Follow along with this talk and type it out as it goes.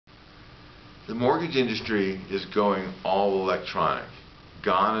The mortgage industry is going all electronic.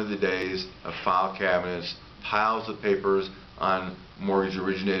 Gone are the days of file cabinets, piles of papers on mortgage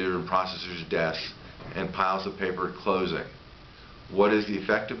originator and processors' desks, and piles of paper at closing. What is the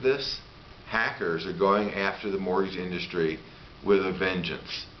effect of this? Hackers are going after the mortgage industry with a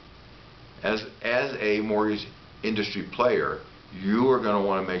vengeance. As a mortgage industry player, you are going to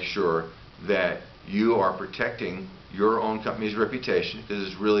want to make sure that you are protecting your own company's reputation, because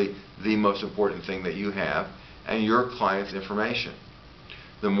it's really the most important thing that you have, and your client's information.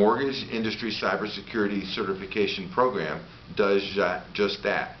 The Mortgage Industry Cybersecurity Certification Program does just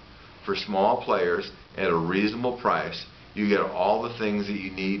that. For small players, at a reasonable price, you get all the things that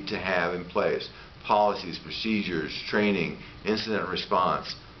you need to have in place: policies, procedures, training, incident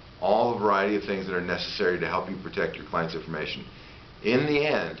response, all the variety of things that are necessary to help you protect your client's information. In the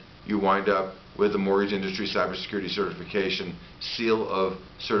end, you wind up with the Mortgage Industry Cybersecurity Certification Seal of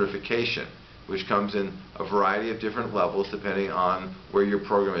Certification, which comes in a variety of different levels depending on where your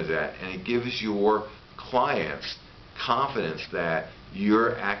program is at, and it gives your clients confidence that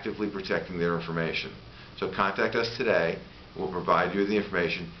you're actively protecting their information. So contact us today. We'll provide you with the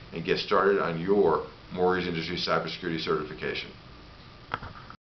information and get started on your Mortgage Industry Cybersecurity Certification.